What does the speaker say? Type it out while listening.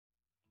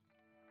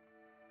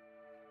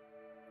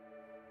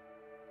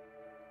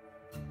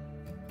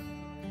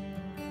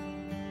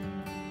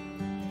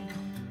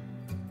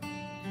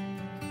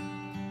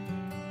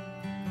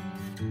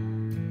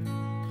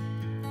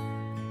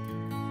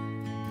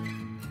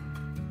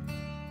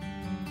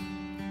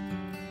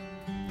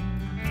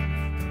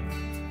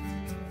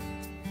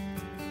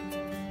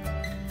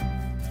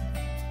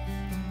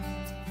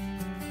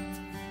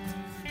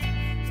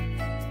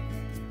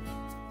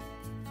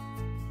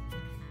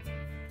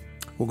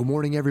Well, good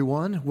morning,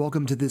 everyone.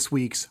 Welcome to this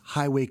week's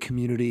Highway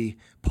Community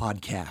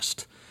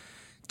Podcast.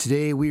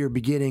 Today, we are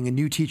beginning a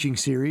new teaching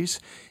series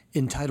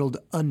entitled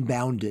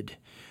Unbounded,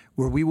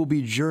 where we will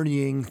be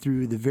journeying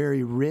through the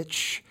very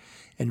rich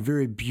and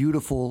very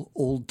beautiful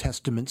Old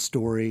Testament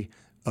story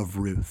of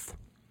Ruth.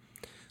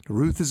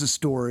 Ruth is a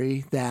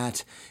story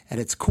that, at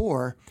its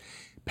core,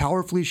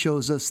 powerfully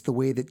shows us the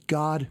way that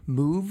God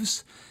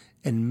moves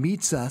and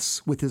meets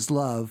us with his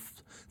love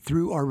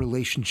through our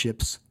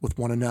relationships with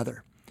one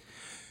another,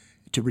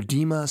 to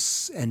redeem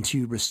us and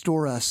to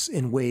restore us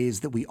in ways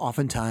that we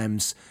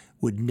oftentimes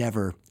would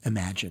never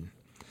imagine.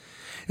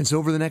 And so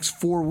over the next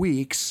 4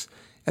 weeks,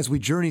 as we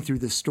journey through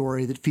this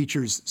story that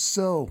features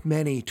so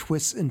many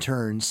twists and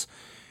turns,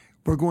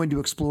 we're going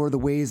to explore the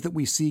ways that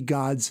we see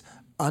God's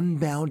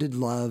unbounded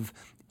love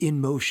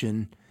in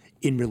motion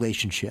in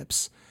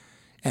relationships,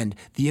 and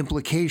the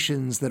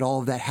implications that all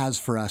of that has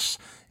for us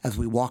as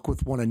we walk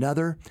with one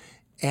another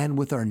and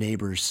with our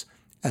neighbors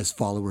as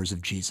followers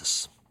of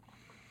Jesus.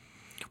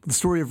 The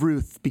story of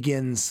Ruth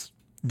begins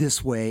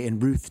this way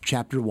in Ruth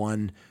chapter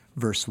 1,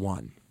 verse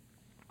 1.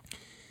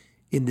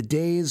 In the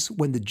days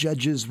when the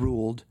judges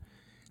ruled,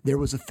 there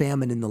was a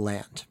famine in the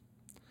land.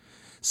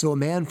 So a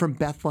man from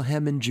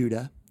Bethlehem in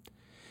Judah,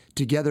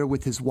 together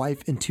with his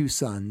wife and 2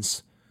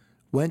 sons,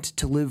 went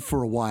to live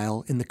for a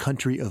while in the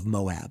country of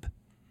Moab.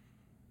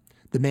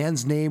 The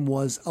man's name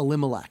was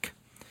Elimelech.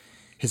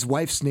 His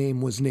wife's name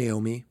was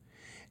Naomi,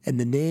 and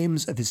the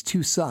names of his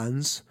 2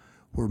 sons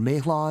were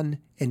Mahlon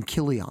and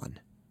Chilion.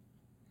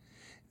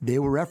 They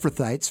were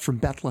Ephrathites from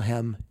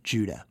Bethlehem,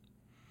 Judah,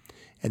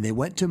 and they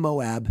went to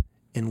Moab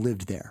and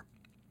lived there.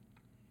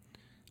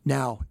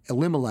 Now,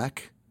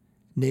 Elimelech,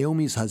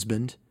 Naomi's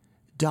husband,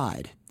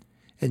 died,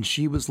 and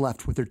she was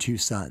left with her 2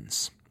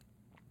 sons.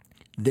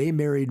 They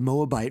married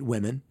Moabite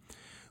women,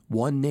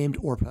 one named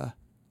Orpah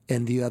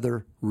and the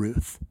other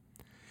Ruth.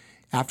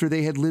 After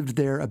they had lived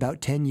there about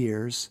 10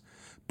 years,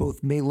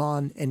 both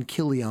Mahlon and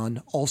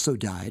Chilion also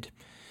died,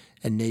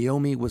 and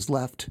Naomi was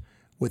left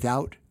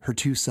without her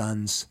 2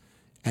 sons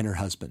and her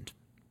husband.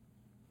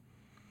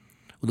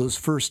 Well, those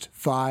first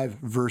 5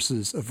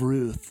 verses of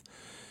Ruth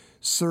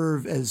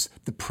serve as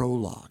the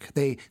prologue.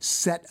 They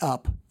set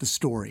up the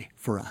story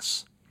for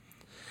us.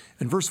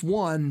 And verse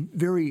 1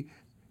 very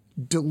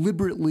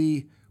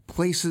deliberately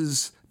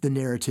places the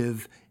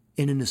narrative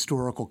in an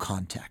historical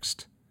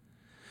context.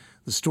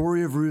 The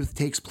story of Ruth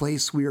takes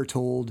place, we are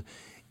told,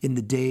 in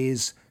the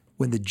days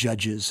when the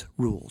judges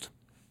ruled.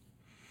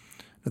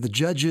 Now, the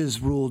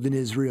judges ruled in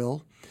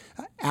Israel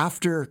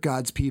after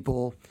God's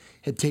people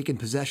had taken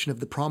possession of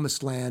the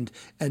promised land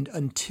and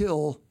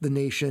until the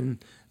nation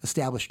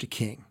established a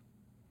king.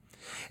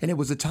 And it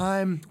was a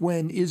time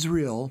when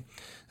Israel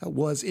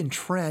was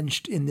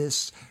entrenched in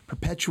this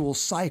perpetual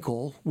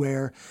cycle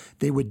where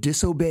they would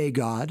disobey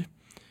God,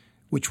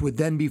 which would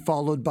then be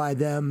followed by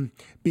them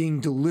being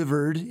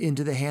delivered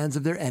into the hands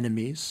of their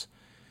enemies,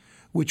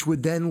 which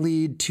would then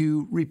lead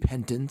to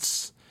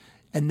repentance,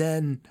 and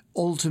then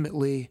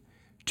ultimately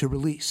to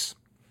release.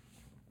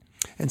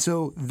 And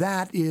so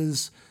that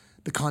is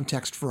the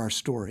context for our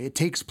story. It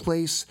takes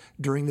place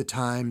during the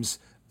times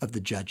of the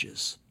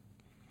judges.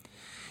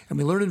 And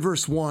we learn in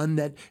verse 1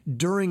 that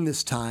during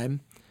this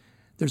time,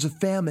 there's a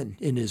famine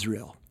in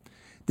Israel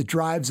that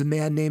drives a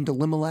man named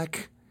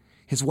Elimelech,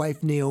 his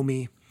wife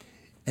Naomi,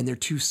 and their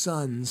 2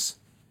 sons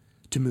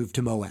to move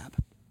to Moab.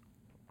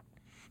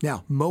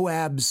 Now,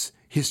 Moab's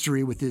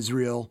history with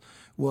Israel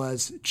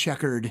was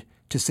checkered,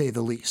 to say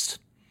the least.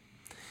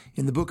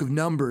 In the book of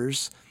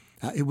Numbers,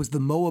 it was the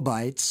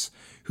Moabites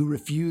who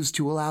refused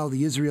to allow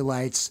the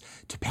Israelites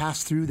to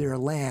pass through their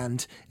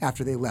land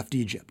after they left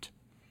Egypt.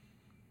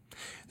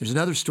 There's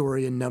another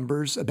story in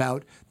Numbers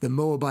about the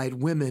Moabite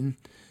women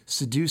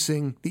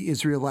seducing the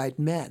Israelite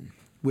men,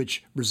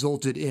 which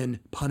resulted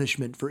in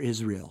punishment for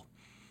Israel.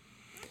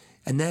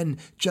 And then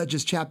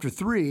Judges chapter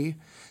 3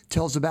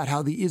 tells about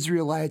how the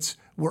Israelites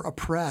were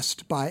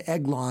oppressed by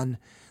Eglon,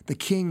 the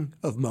king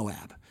of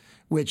Moab,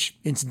 which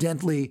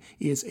incidentally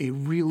is a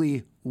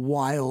really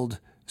wild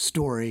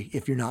story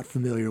if you're not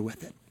familiar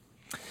with it.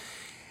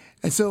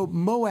 And so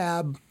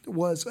Moab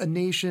was a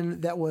nation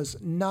that was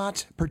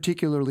not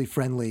particularly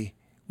friendly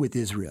with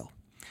Israel,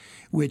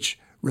 which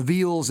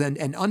reveals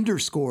and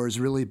underscores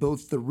really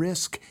both the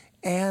risk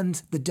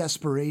and the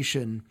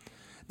desperation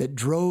that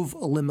drove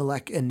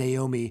Elimelech and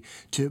Naomi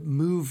to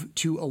move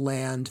to a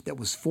land that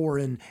was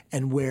foreign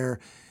and where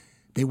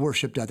they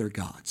worshiped other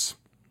gods.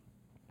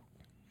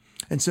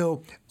 And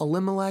so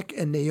Elimelech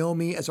and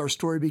Naomi, as our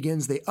story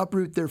begins, they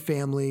uproot their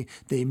family,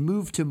 they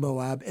move to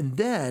Moab, and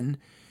then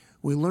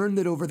we learn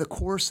that over the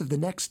course of the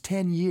next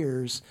 10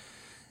 years,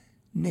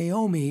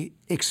 Naomi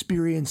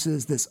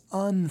experiences this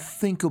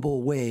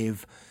unthinkable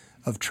wave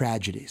of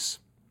tragedies.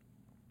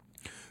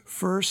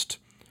 First,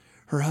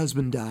 her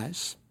husband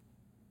dies,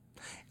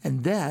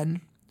 and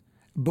then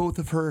both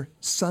of her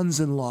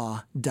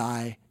sons-in-law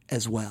die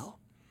as well.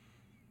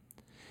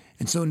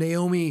 And so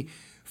Naomi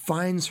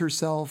finds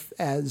herself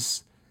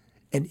as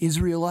an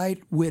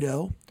Israelite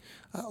widow,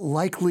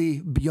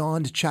 likely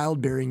beyond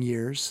childbearing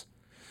years,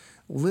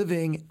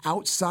 living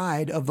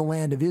outside of the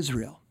land of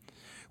Israel,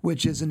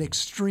 which is an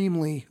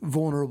extremely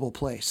vulnerable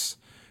place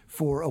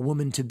for a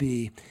woman to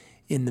be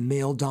in the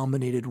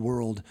male-dominated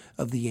world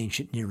of the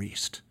ancient Near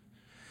East.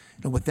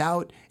 And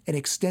without an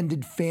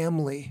extended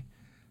family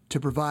to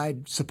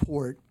provide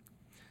support,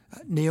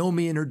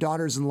 Naomi and her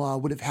daughters-in-law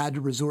would have had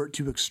to resort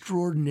to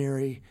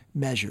extraordinary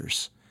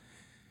measures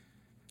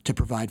to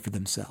provide for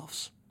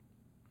themselves.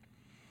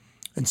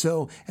 And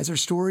so, as our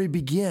story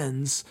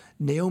begins,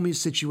 Naomi's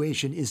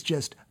situation is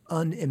just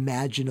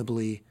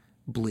unimaginably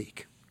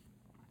bleak.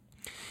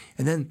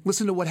 And then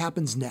listen to what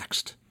happens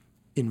next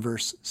in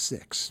verse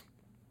 6.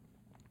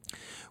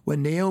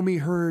 When Naomi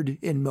heard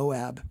in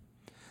Moab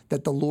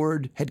that the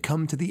Lord had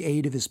come to the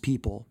aid of his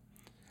people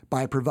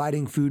by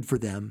providing food for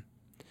them,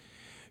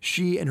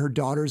 she and her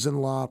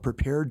daughters-in-law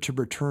prepared to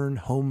return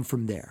home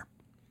from there.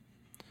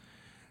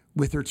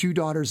 With her 2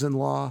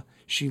 daughters-in-law,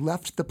 she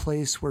left the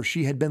place where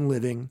she had been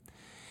living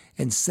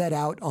and set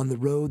out on the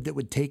road that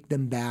would take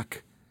them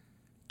back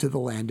to the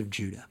land of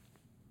Judah.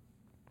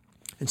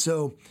 And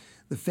so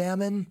the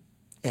famine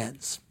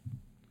ends.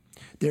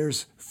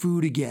 There's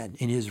food again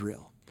in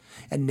Israel,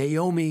 and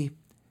Naomi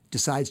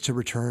decides to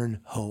return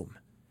home.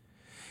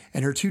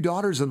 And her 2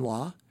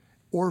 daughters-in-law,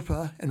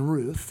 Orpah and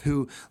Ruth,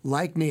 who,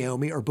 like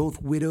Naomi, are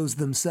both widows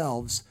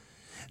themselves,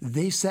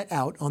 they set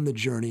out on the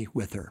journey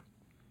with her.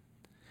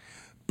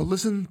 But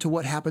listen to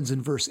what happens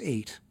in verse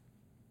 8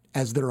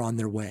 as they're on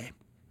their way.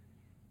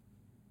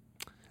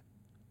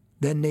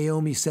 Then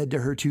Naomi said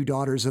to her 2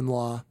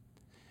 daughters-in-law,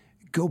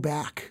 "Go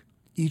back,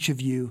 each of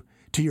you,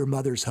 to your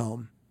mother's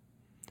home.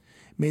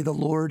 May the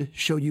Lord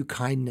show you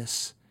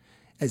kindness,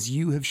 as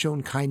you have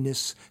shown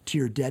kindness to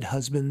your dead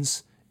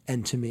husbands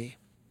and to me.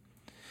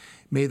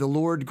 May the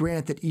Lord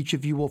grant that each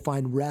of you will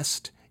find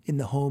rest in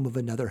the home of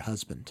another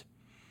husband."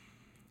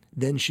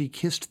 Then she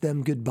kissed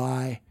them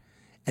goodbye,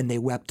 and they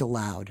wept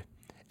aloud,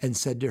 and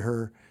said to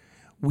her,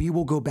 "We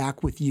will go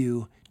back with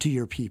you to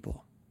your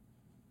people."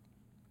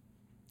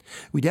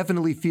 We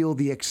definitely feel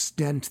the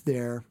extent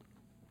there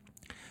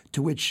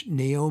to which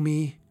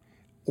Naomi,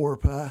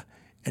 Orpah,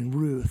 and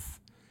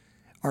Ruth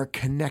are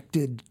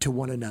connected to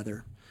one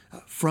another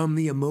from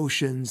the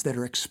emotions that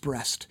are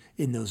expressed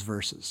in those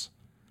verses.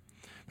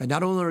 And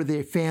not only are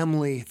they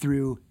family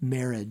through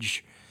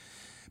marriage,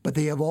 but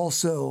they have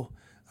also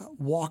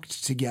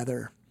walked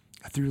together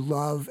through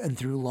love and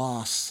through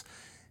loss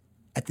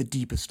at the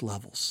deepest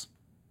levels.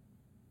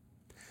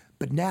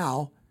 But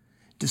now,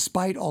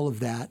 despite all of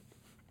that,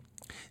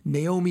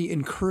 Naomi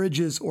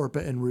encourages Orpah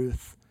and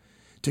Ruth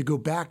to go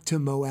back to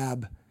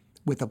Moab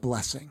with a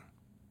blessing.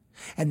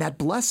 And that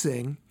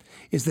blessing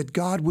is that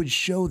God would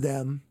show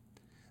them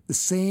the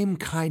same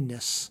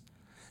kindness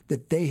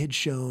that they had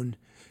shown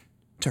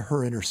to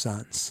her and her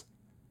sons,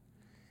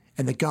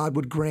 and that God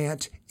would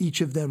grant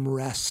each of them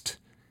rest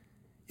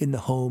in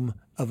the home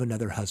of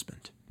another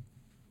husband.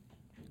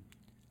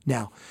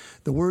 Now,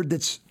 the word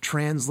that's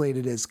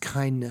translated as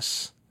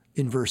kindness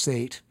in verse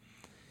 8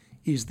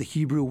 is the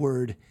Hebrew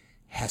word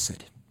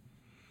hesed.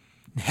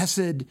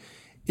 Hesed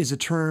is a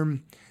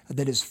term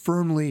that is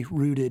firmly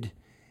rooted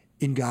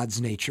in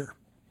God's nature.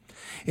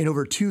 In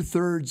over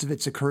 2/3 of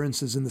its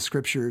occurrences in the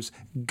scriptures,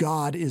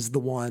 God is the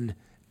one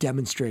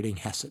demonstrating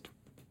hesed.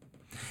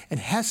 And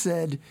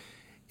hesed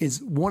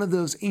is one of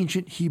those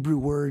ancient Hebrew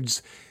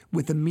words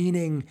with a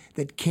meaning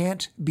that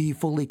can't be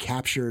fully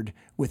captured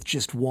with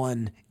just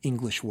one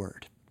English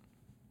word.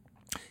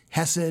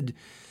 Hesed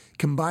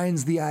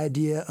combines the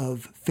idea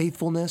of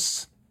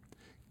faithfulness,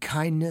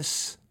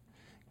 kindness,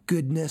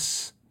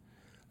 goodness,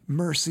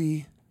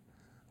 mercy,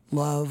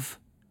 love,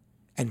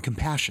 and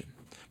compassion.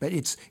 But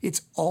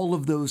it's all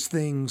of those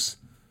things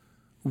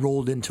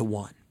rolled into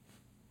one.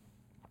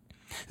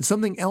 And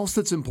something else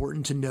that's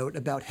important to note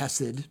about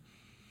hesed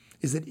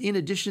is that in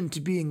addition to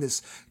being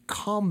this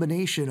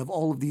combination of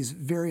all of these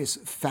various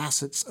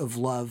facets of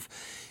love,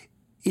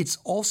 it's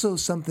also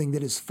something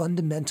that is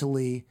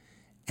fundamentally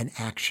an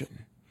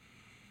action.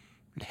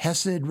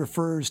 Hesed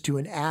refers to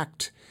an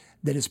act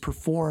that is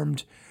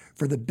performed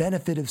for the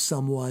benefit of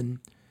someone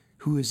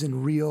who is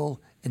in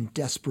real and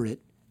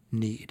desperate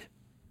need.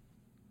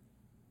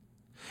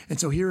 And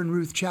so here in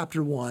Ruth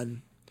chapter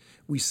 1,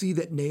 we see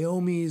that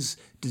Naomi's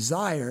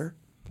desire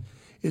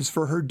is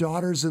for her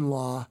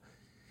daughters-in-law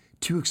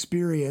to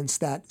experience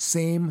that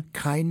same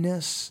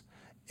kindness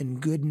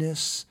and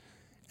goodness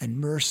and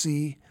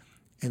mercy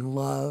and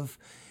love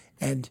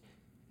and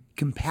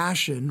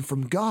compassion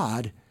from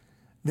God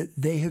that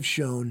they have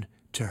shown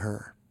to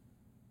her.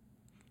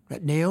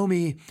 But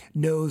Naomi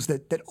knows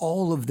that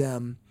all of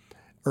them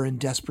are in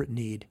desperate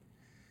need,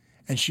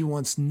 and she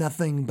wants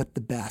nothing but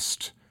the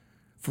best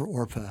for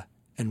Orpah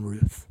and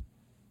Ruth.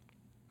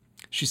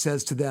 She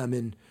says to them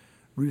in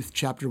Ruth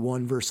chapter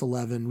 1, verse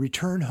 11,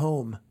 "Return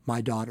home,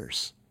 my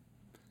daughters.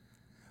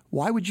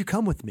 Why would you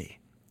come with me?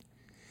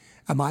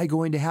 Am I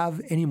going to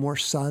have any more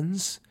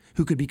sons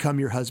who could become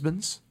your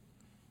husbands?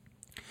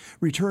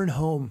 Return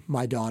home,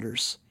 my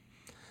daughters.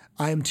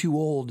 I am too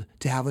old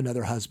to have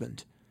another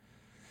husband.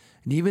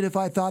 And even if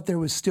I thought there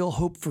was still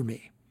hope for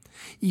me,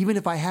 even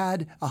if I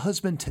had a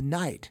husband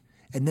tonight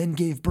and then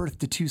gave birth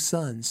to 2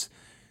 sons,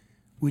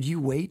 would you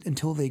wait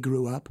until they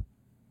grew up?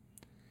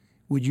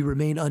 Would you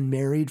remain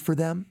unmarried for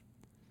them?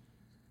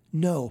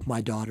 No,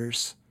 my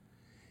daughters.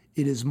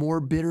 It is more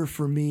bitter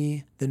for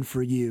me than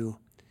for you,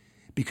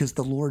 because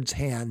the Lord's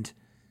hand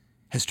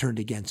has turned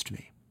against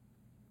me.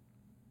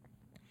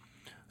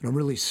 And I'm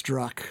really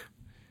struck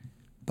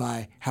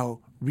by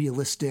how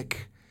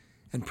realistic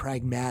and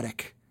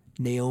pragmatic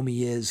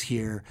Naomi is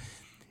here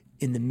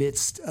in the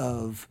midst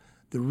of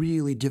the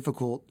really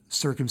difficult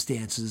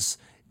circumstances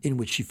in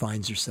which she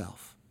finds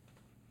herself.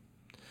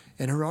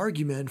 And her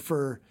argument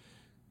for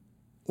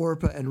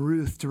Orpah and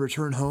Ruth to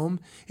return home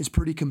is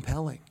pretty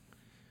compelling.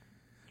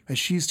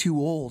 She's too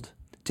old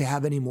to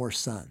have any more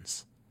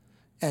sons.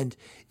 And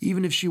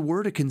even if she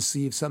were to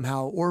conceive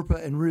somehow, Orpah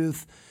and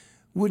Ruth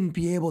wouldn't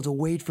be able to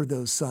wait for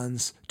those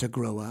sons to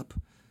grow up.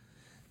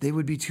 They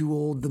would be too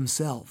old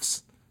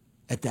themselves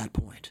at that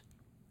point.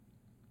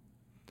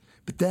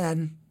 But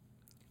then,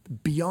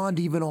 beyond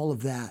even all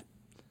of that,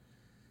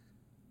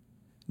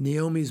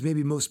 Naomi's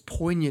maybe most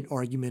poignant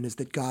argument is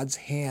that God's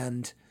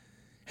hand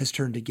has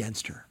turned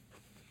against her.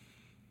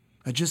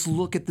 Just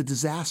look at the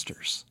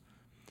disasters,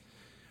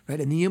 right?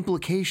 And the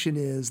implication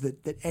is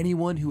that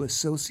anyone who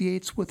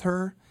associates with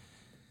her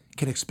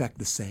can expect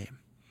the same.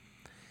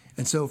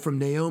 And so from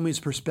Naomi's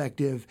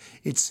perspective,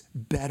 it's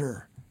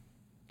better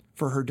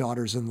for her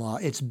daughters-in-law.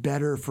 It's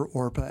better for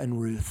Orpah and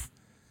Ruth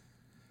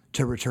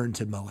to return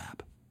to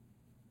Moab.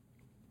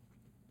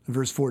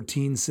 Verse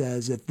 14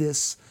 says, at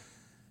this,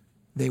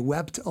 they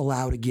wept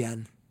aloud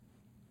again.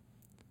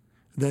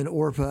 Then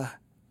Orpah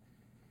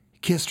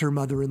kissed her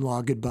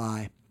mother-in-law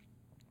goodbye,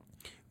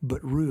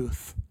 but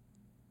Ruth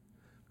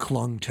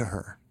clung to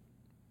her.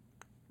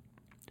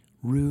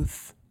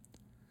 Ruth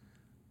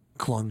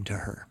clung to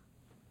her.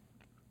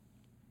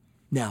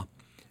 Now,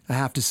 I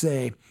have to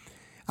say,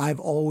 I've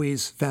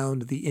always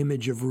found the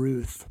image of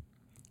Ruth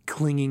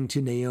clinging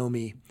to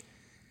Naomi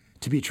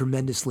to be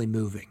tremendously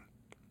moving.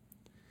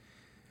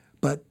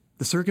 But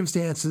the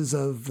circumstances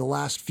of the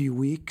last few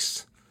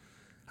weeks,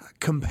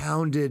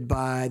 compounded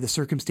by the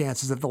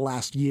circumstances of the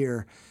last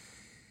year,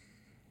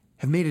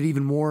 have made it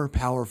even more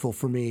powerful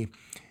for me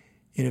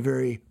in a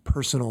very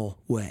personal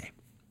way.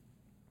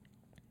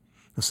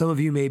 Now, some of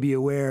you may be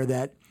aware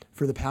that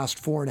for the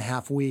past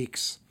 4.5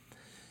 weeks,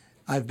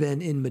 I've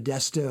been in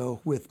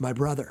Modesto with my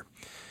brother,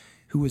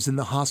 who was in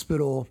the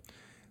hospital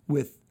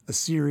with a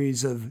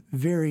series of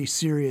very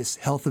serious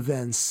health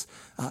events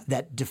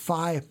that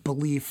defy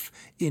belief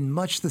in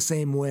much the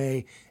same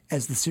way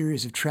as the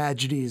series of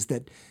tragedies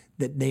that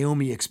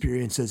Naomi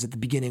experiences at the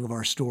beginning of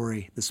our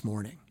story this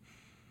morning.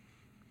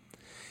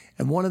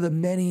 And one of the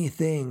many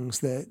things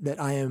that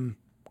I am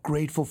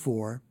grateful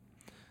for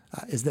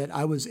is that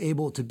I was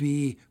able to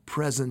be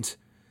present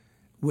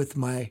with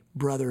my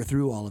brother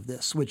through all of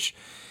this, which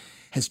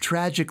has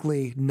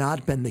tragically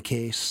not been the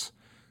case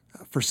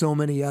for so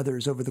many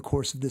others over the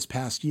course of this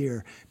past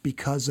year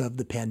because of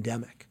the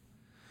pandemic.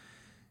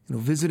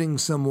 Visiting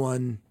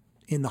someone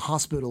in the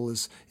hospital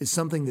is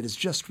something that has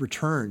just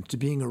returned to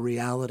being a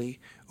reality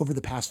over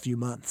the past few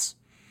months.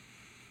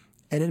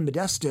 And in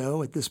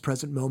Modesto, at this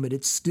present moment,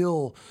 it's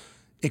still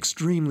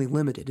extremely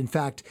limited. In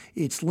fact,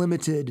 it's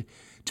limited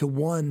to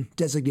one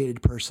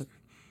designated person,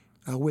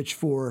 which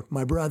for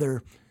my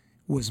brother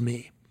was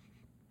me.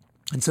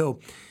 And so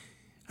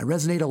I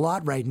resonate a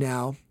lot right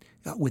now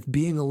with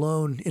being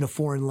alone in a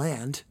foreign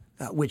land,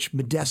 which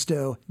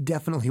Modesto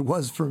definitely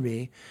was for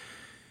me.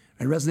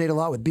 I resonate a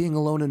lot with being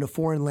alone in a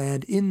foreign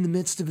land in the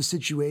midst of a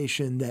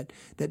situation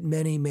that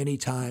many, many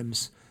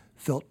times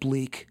felt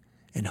bleak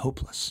and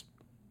hopeless.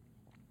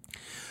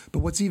 But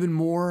what's even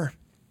more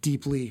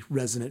deeply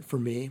resonant for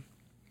me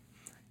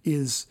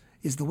is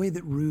the way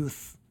that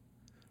Ruth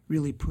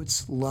really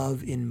puts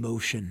love in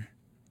motion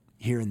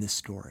here in this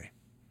story.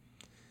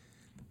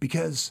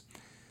 Because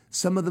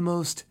some of the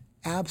most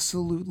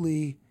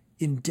absolutely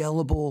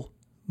indelible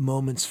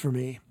moments for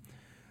me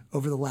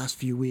over the last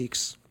few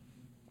weeks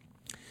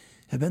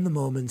have been the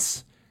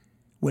moments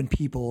when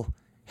people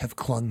have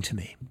clung to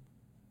me.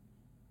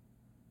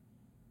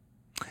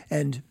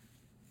 And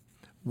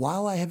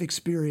while I have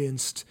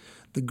experienced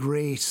the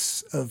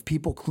grace of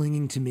people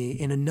clinging to me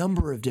in a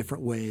number of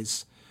different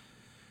ways,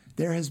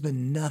 there has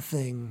been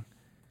nothing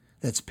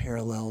that's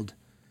paralleled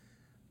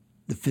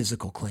the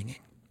physical clinging.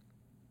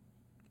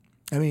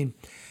 I mean,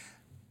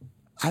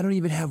 I don't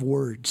even have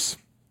words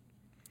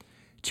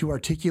to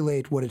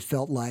articulate what it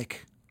felt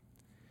like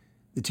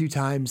the 2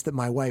 times that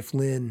my wife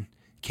Lynn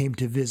came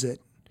to visit,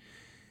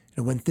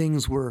 and when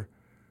things were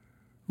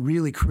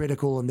really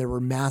critical and there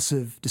were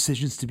massive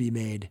decisions to be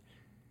made,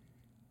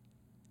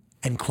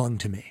 and clung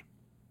to me.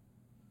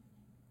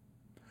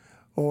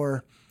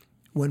 Or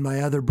when my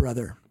other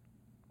brother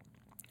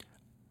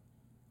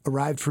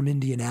arrived from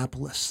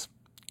Indianapolis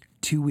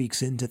 2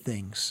 weeks into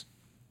things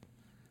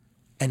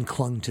and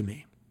clung to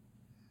me.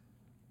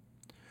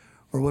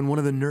 Or when one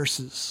of the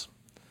nurses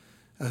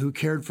who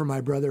cared for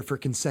my brother for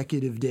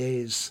consecutive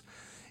days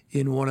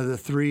in one of the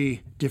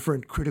 3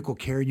 different critical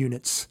care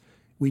units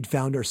we'd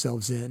found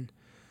ourselves in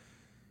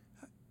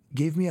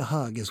gave me a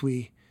hug as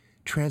we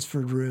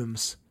transferred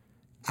rooms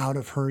out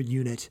of her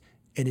unit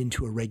and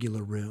into a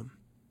regular room.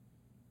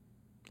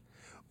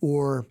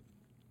 Or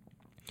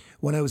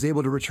when I was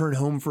able to return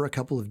home for a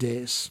couple of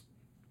days,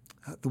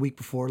 the week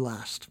before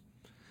last,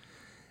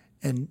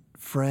 and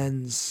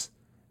friends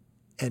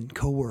and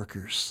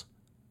coworkers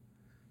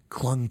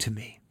clung to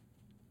me.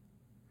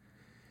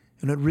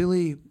 And it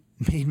really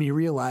made me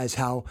realize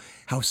how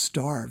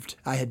starved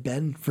I had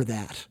been for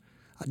that,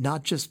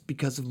 not just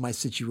because of my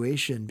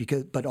situation,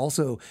 but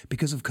also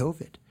because of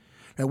COVID.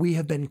 Now, we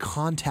have been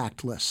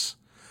contactless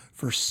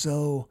for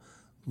so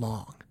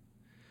long,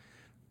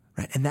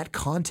 right? And that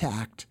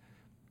contact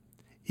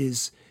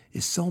is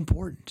so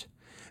important,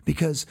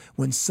 because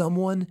when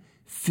someone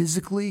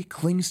physically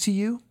clings to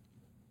you,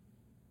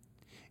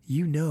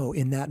 you know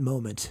in that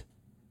moment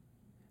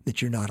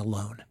that you're not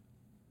alone.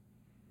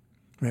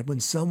 Right?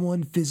 When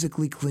someone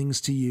physically clings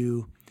to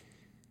you,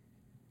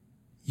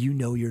 you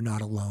know you're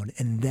not alone.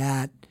 And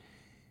that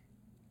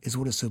is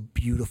what is so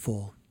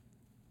beautiful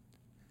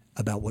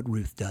about what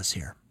Ruth does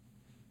here.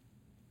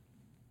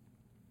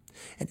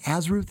 And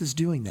as Ruth is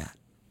doing that,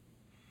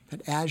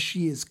 and as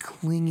she is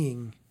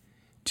clinging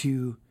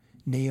to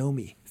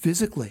Naomi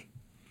physically,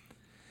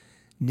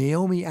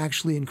 Naomi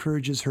actually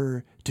encourages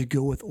her to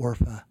go with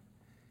Orpah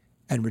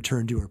and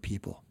return to her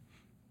people.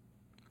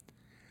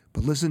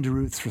 But listen to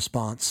Ruth's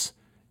response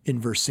in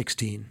verse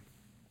 16.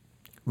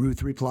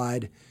 Ruth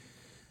replied,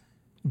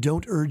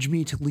 "Don't urge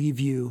me to leave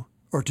you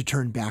or to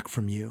turn back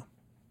from you.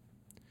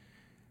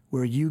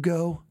 Where you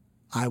go,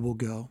 I will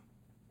go,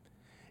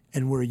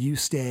 and where you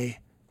stay,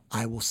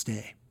 I will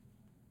stay.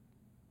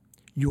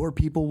 Your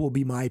people will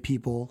be my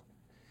people,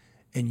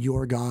 and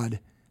your God,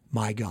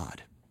 my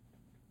God.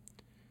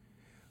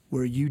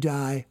 Where you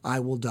die, I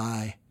will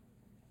die,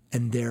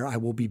 and there I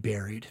will be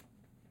buried.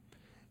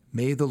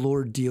 May the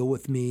Lord deal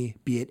with me,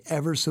 be it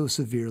ever so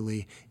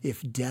severely,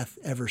 if death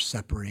ever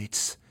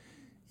separates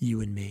you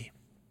and me."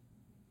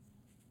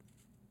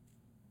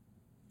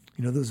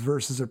 You know, those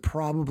verses are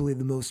probably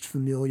the most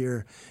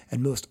familiar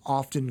and most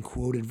often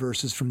quoted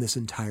verses from this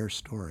entire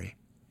story.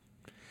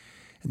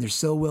 And they're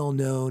so well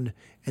known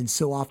and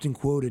so often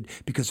quoted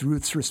because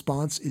Ruth's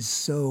response is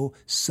so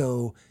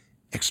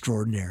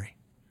extraordinary.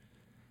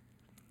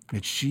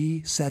 That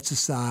she sets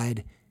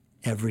aside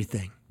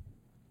everything.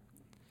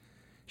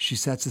 She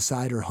sets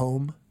aside her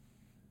home.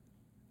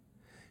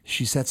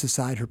 She sets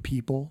aside her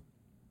people.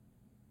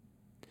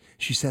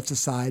 She sets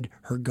aside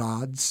her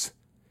gods.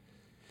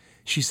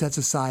 She sets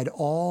aside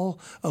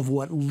all of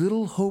what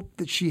little hope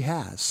that she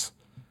has.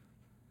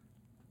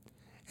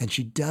 And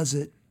she does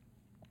it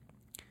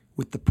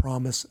with the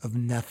promise of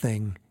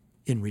nothing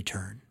in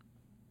return.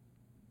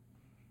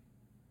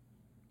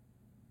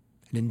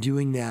 And in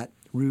doing that,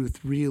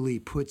 Ruth really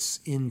puts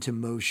into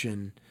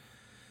motion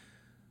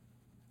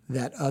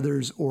that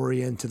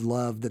others-oriented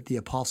love that the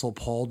Apostle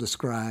Paul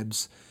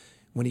describes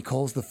when he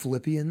calls the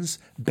Philippians,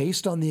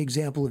 based on the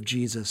example of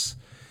Jesus,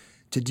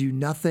 to do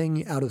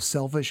nothing out of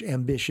selfish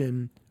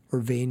ambition or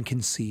vain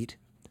conceit,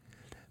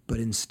 but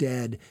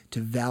instead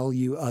to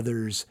value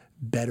others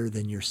better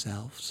than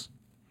yourselves.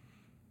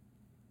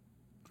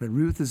 But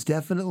Ruth is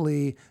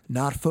definitely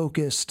not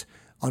focused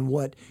on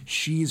what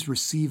she's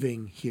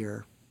receiving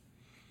here.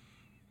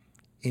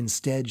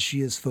 Instead,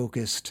 she is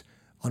focused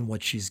on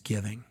what she's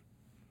giving.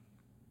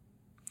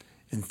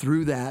 And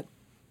through that,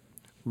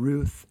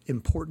 Ruth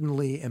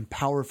importantly and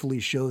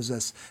powerfully shows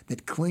us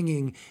that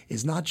clinging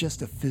is not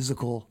just a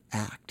physical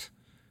act.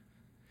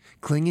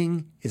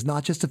 Clinging is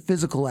not just a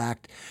physical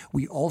act.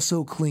 We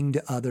also cling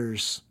to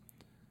others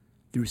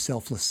through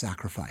selfless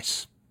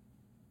sacrifice.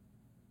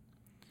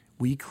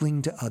 We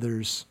cling to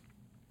others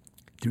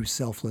through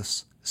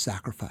selfless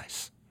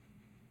sacrifice.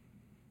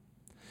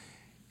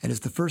 And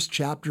as the first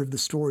chapter of the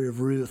story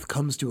of Ruth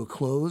comes to a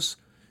close,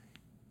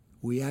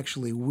 we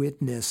actually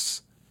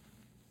witness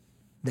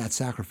that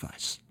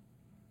sacrifice.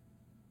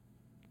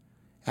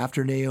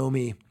 After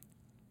Naomi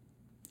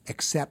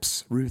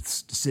accepts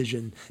Ruth's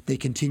decision, they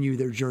continue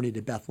their journey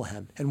to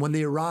Bethlehem. And when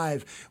they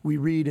arrive, we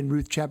read in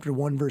Ruth chapter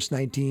 1, verse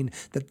 19,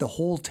 that the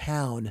whole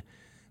town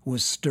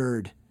was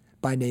stirred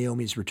by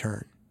Naomi's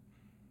return.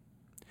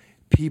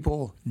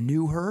 People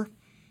knew her,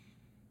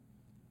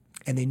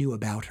 and they knew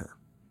about her.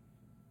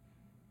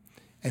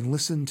 And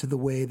listen to the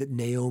way that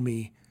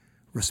Naomi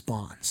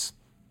responds.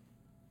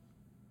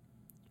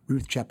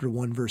 Ruth chapter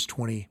 1, verse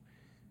 20.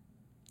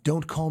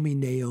 "Don't call me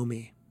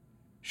Naomi,"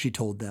 she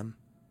told them.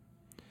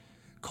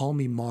 "Call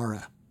me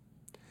Mara,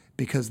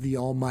 because the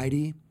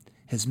Almighty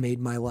has made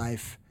my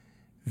life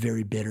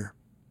very bitter.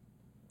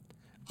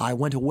 I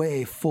went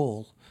away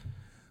full,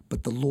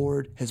 but the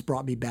Lord has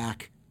brought me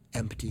back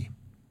empty.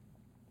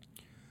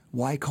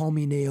 Why call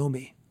me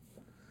Naomi?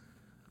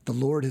 The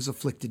Lord has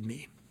afflicted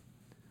me.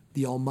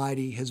 The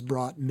Almighty has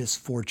brought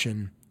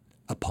misfortune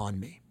upon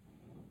me."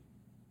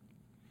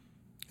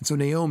 And so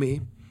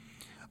Naomi,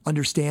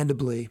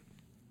 understandably,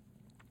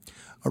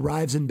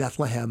 arrives in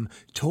Bethlehem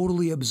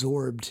totally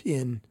absorbed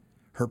in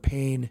her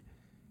pain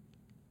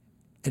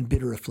and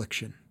bitter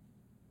affliction.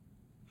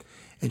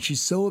 And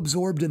she's so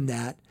absorbed in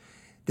that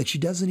she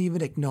doesn't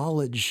even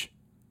acknowledge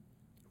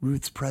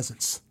Ruth's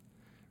presence,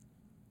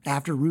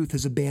 after Ruth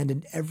has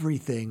abandoned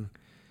everything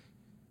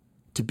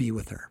to be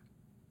with her.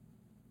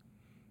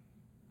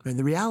 And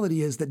the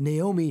reality is that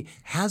Naomi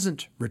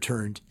hasn't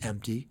returned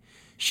empty.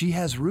 She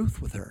has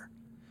Ruth with her,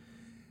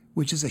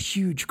 which is a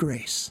huge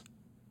grace.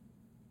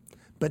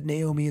 But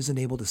Naomi isn't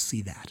able to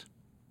see that.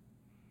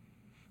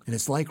 And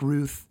it's like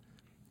Ruth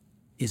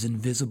is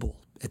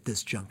invisible at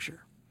this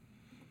juncture.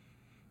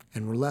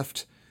 And we're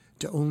left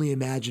to only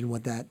imagine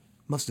what that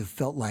must have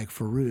felt like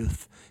for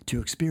Ruth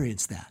to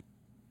experience that.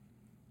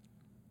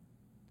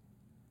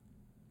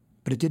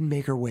 But it didn't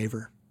make her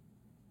waver.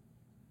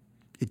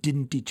 It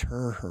didn't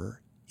deter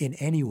her in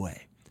any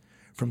way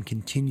from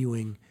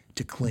continuing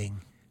to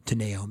cling to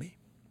Naomi.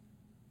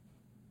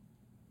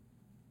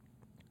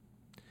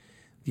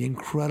 The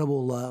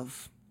incredible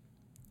love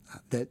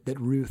that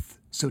Ruth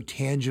so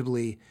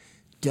tangibly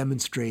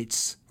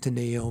demonstrates to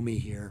Naomi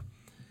here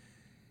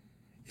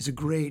is a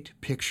great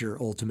picture,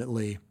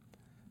 ultimately,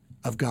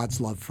 of God's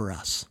love for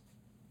us.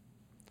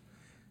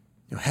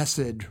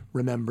 Hesed,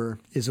 remember,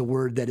 is a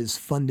word that is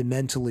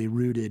fundamentally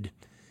rooted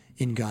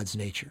in God's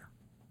nature.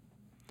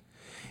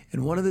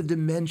 And one of the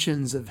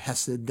dimensions of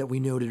Hesed that we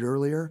noted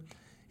earlier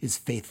is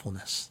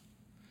faithfulness.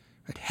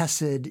 Right?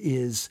 Hesed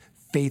is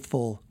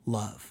faithful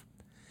love.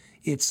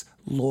 It's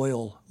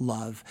loyal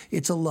love.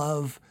 It's a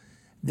love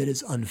that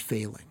is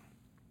unfailing.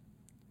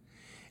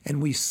 And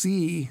we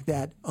see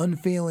that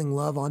unfailing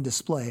love on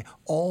display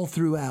all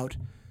throughout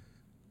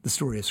the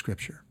story of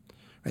Scripture.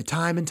 Right?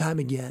 Time and time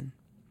again,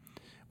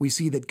 we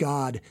see that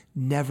God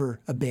never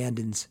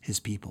abandons his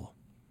people.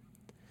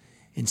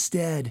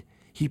 Instead,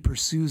 he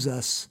pursues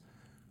us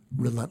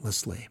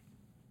relentlessly.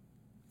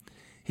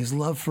 His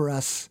love for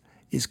us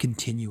is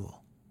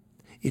continual.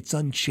 It's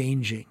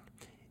unchanging.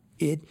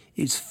 It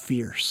is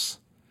fierce.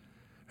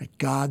 Right?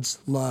 God's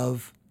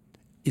love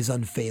is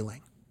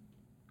unfailing.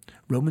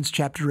 Romans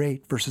chapter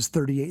 8, verses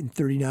 38 and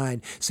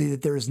 39 say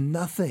that there is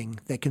nothing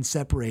that can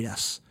separate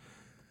us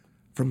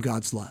from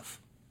God's love.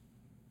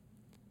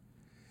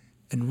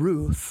 And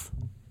Ruth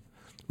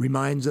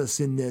reminds us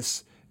in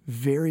this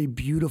very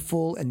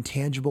beautiful and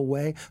tangible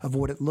way of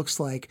what it looks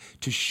like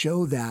to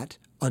show that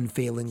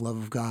unfailing love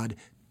of God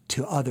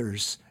to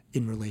others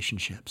in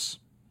relationships.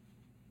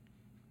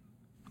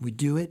 We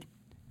do it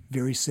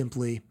very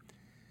simply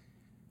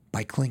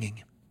by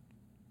clinging.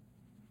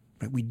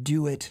 Right? We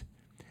do it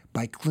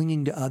by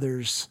clinging to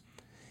others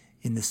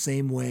in the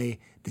same way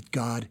that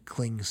God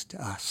clings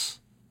to us.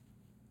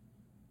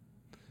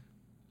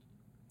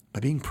 By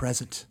being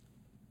present.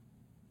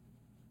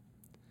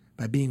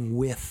 By being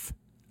with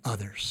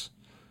others.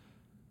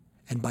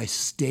 And by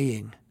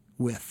staying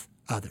with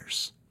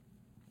others.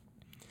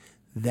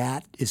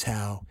 That is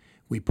how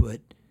we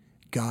put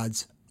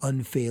God's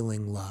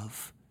unfailing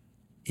love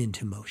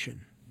into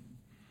motion.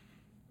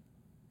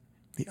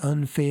 The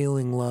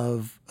unfailing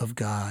love of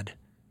God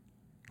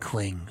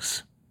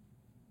clings.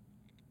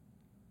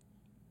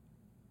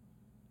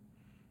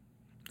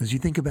 As you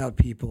think about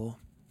people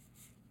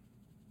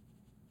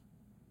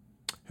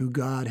who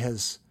God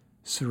has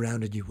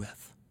surrounded you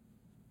with,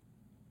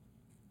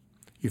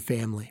 your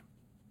family,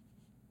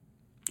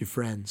 your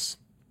friends,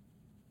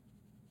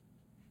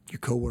 your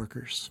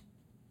coworkers,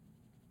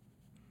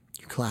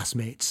 your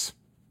classmates,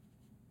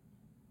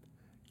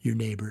 your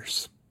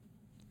neighbors,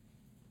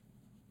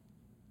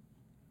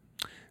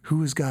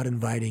 who is God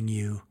inviting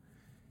you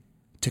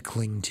to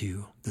cling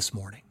to this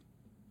morning?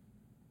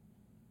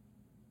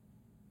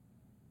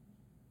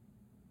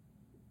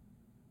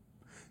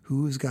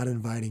 Who is God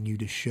inviting you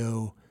to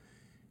show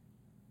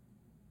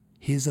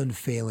his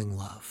unfailing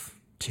love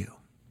to?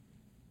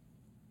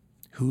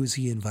 Who is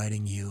he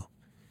inviting you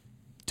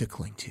to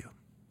cling to?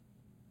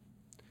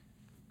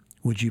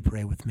 Would you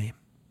pray with me?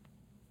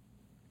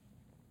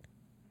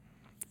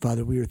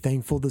 Father, we are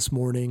thankful this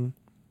morning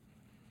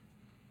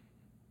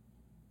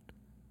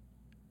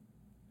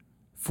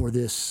for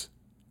this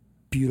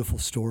beautiful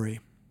story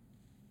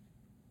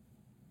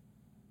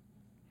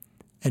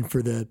and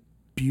for the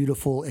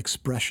beautiful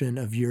expression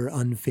of your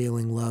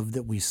unfailing love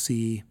that we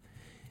see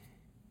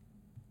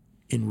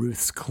in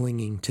Ruth's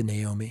clinging to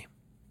Naomi.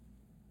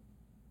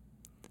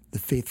 The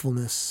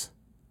faithfulness,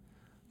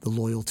 the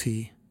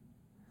loyalty,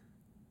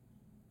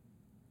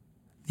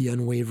 the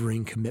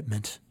unwavering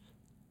commitment,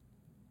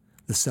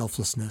 the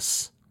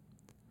selflessness,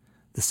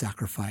 the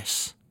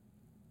sacrifice.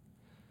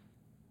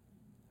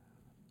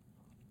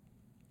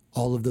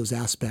 All of those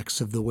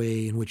aspects of the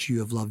way in which you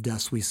have loved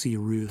us, we see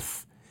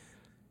Ruth.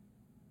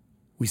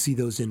 We see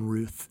those in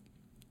Ruth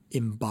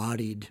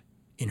embodied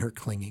in her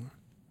clinging.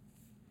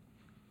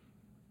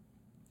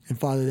 And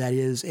Father, that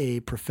is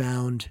a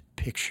profound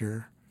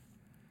picture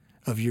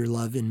of your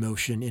love in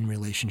motion in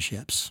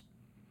relationships.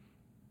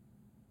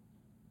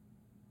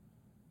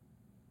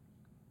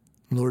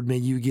 Lord, may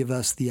you give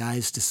us the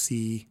eyes to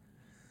see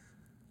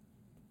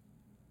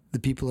the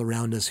people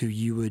around us who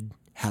you would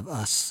have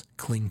us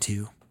cling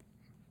to,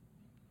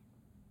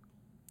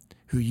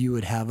 who you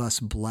would have us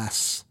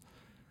bless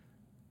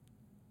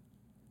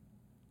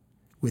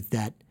with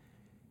that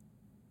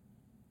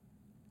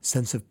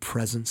sense of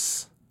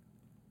presence,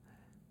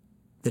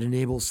 that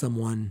enables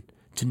someone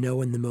to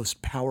know in the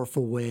most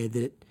powerful way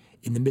that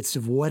in the midst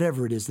of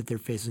whatever it is that they're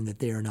facing, that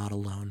they are not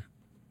alone.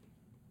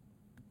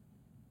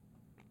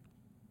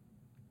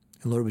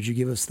 And Lord, would you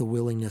give us the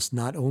willingness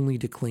not only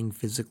to cling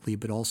physically,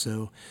 but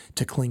also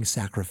to cling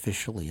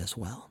sacrificially as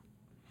well.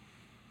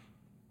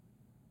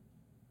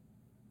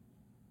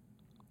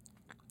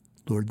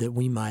 Lord, that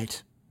we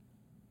might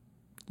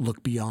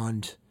look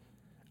beyond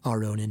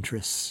our own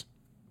interests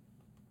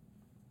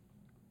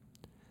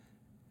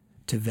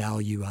to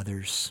value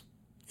others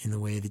in the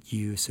way that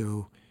you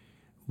so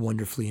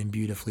wonderfully and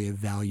beautifully have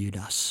valued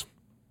us.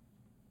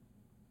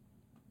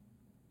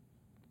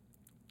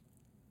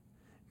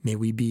 May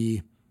we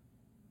be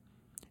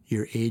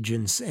your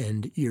agents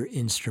and your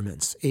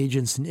instruments,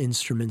 agents and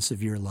instruments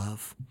of your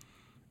love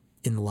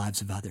in the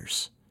lives of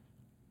others.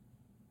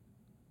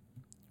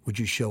 Would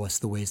you show us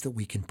the ways that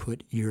we can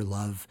put your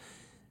love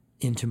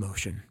into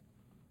motion,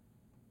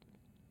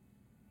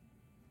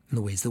 and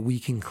the ways that we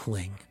can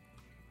cling.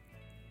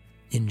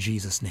 In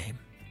Jesus' name,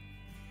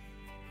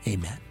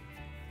 amen.